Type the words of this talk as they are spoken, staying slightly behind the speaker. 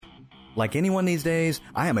Like anyone these days,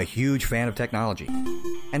 I am a huge fan of technology.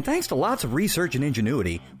 And thanks to lots of research and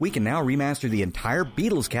ingenuity, we can now remaster the entire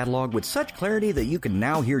Beatles catalog with such clarity that you can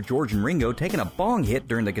now hear George and Ringo taking a bong hit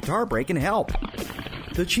during the guitar break and Help.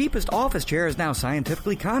 The cheapest office chair is now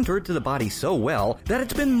scientifically contoured to the body so well that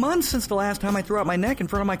it's been months since the last time I threw out my neck in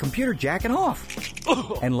front of my computer jacking off.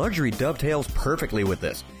 And luxury dovetails perfectly with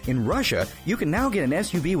this. In Russia, you can now get an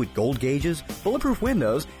SUV with gold gauges, bulletproof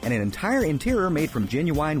windows, and an entire interior made from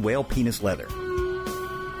genuine whale penis leather.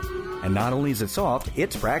 And not only is it soft,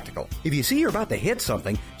 it's practical. If you see you're about to hit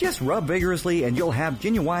something, just rub vigorously and you'll have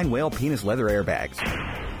genuine whale penis leather airbags.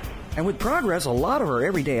 And with progress, a lot of our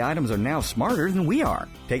everyday items are now smarter than we are.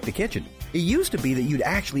 Take the kitchen. It used to be that you'd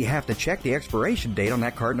actually have to check the expiration date on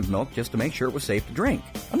that carton of milk just to make sure it was safe to drink.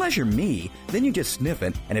 Unless you're me, then you just sniff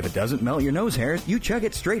it, and if it doesn't melt your nose hairs, you chug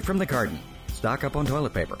it straight from the carton. Stock up on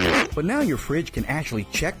toilet paper. But now your fridge can actually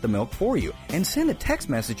check the milk for you and send a text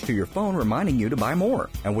message to your phone reminding you to buy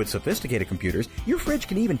more. And with sophisticated computers, your fridge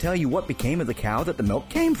can even tell you what became of the cow that the milk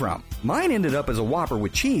came from. Mine ended up as a Whopper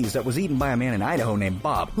with cheese that was eaten by a man in Idaho named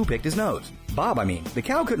Bob, who picked his nose. The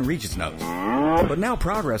cow couldn't reach its nose. But now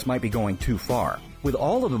progress might be going too far. With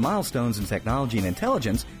all of the milestones in technology and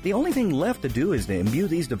intelligence, the only thing left to do is to imbue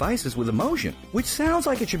these devices with emotion, which sounds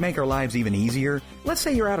like it should make our lives even easier. Let's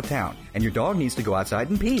say you're out of town, and your dog needs to go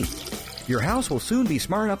outside and pee. Your house will soon be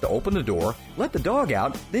smart enough to open the door, let the dog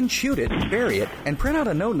out, then shoot it, bury it, and print out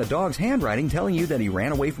a note in the dog's handwriting telling you that he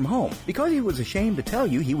ran away from home because he was ashamed to tell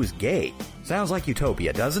you he was gay. Sounds like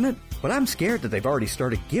utopia, doesn't it? But I'm scared that they've already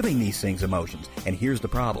started giving these things emotions, and here's the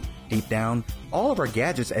problem. Deep down, all of our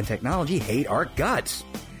gadgets and technology hate our guts.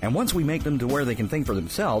 And once we make them to where they can think for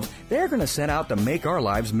themselves, they're going to set out to make our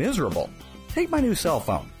lives miserable. Take my new cell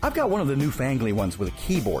phone. I've got one of the new fangly ones with a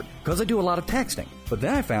keyboard because I do a lot of texting. But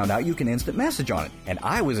then I found out you can instant message on it, and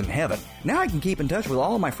I was in heaven. Now I can keep in touch with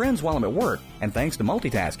all of my friends while I'm at work, and thanks to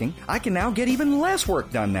multitasking, I can now get even less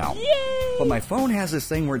work done now. Yay! But my phone has this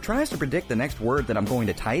thing where it tries to predict the next word that I'm going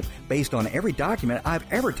to type based on every document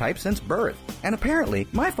I've ever typed since birth. And apparently,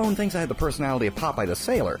 my phone thinks I have the personality of Popeye the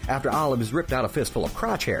Sailor after Olive has ripped out a fistful of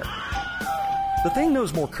crotch hair. The thing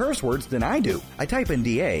knows more curse words than I do. I type in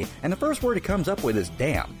DA, and the first word it comes up with is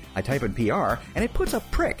damn. I type in PR, and it puts up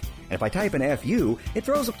prick. And if I type in FU, it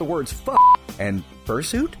throws up the words fuck and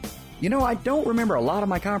fursuit. You know, I don't remember a lot of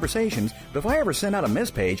my conversations, but if I ever send out a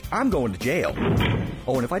mispage, I'm going to jail.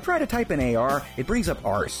 Oh, and if I try to type in AR, it brings up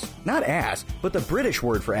arse. Not ass, but the British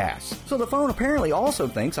word for ass. So the phone apparently also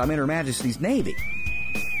thinks I'm in Her Majesty's Navy.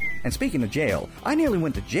 And speaking of jail, I nearly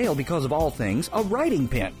went to jail because of all things a writing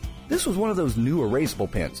pen. This was one of those new erasable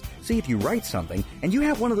pens. See, if you write something, and you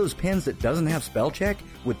have one of those pens that doesn't have spell check,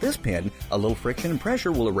 with this pen, a little friction and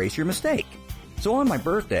pressure will erase your mistake. So on my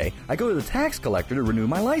birthday, I go to the tax collector to renew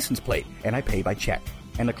my license plate, and I pay by check.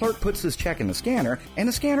 And the clerk puts this check in the scanner, and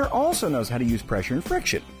the scanner also knows how to use pressure and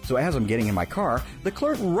friction. So as I'm getting in my car, the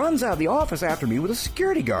clerk runs out of the office after me with a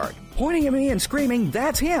security guard, pointing at me and screaming,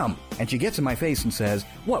 "That's him!" And she gets in my face and says,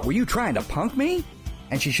 "What, were you trying to punk me?"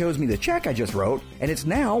 And she shows me the check I just wrote, and it's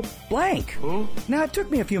now blank. Huh? Now, it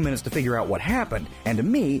took me a few minutes to figure out what happened, and to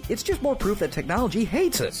me, it's just more proof that technology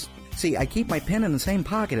hates us. See, I keep my pen in the same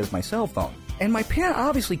pocket as my cell phone, and my pen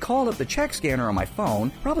obviously called up the check scanner on my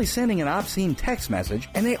phone, probably sending an obscene text message,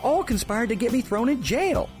 and they all conspired to get me thrown in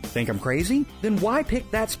jail. Think I'm crazy? Then why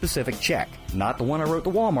pick that specific check? Not the one I wrote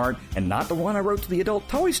to Walmart, and not the one I wrote to the adult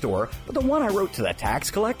toy store, but the one I wrote to the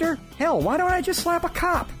tax collector? Hell, why don't I just slap a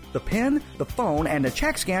cop? The pen, the phone, and the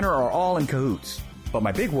check scanner are all in cahoots. But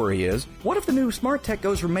my big worry is, what if the new smart tech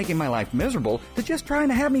goes from making my life miserable to just trying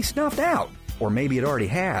to have me snuffed out? Or maybe it already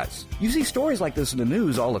has. You see stories like this in the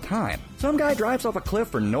news all the time. Some guy drives off a cliff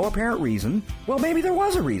for no apparent reason. Well, maybe there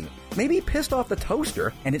was a reason. Maybe he pissed off the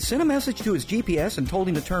toaster, and it sent a message to his GPS and told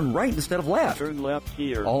him to turn right instead of left. Turn left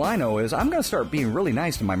here. All I know is I'm going to start being really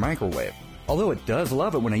nice to my microwave. Although it does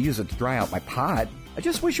love it when I use it to dry out my pot. I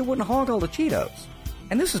just wish it wouldn't hog all the Cheetos.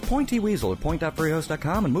 And this is Point T Weasel at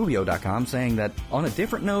point.freehost.com and Movio.com saying that, on a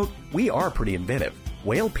different note, we are pretty inventive.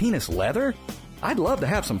 Whale penis leather? I'd love to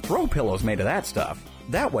have some throw pillows made of that stuff.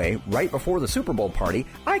 That way, right before the Super Bowl party,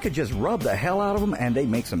 I could just rub the hell out of them and they'd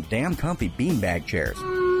make some damn comfy beanbag chairs.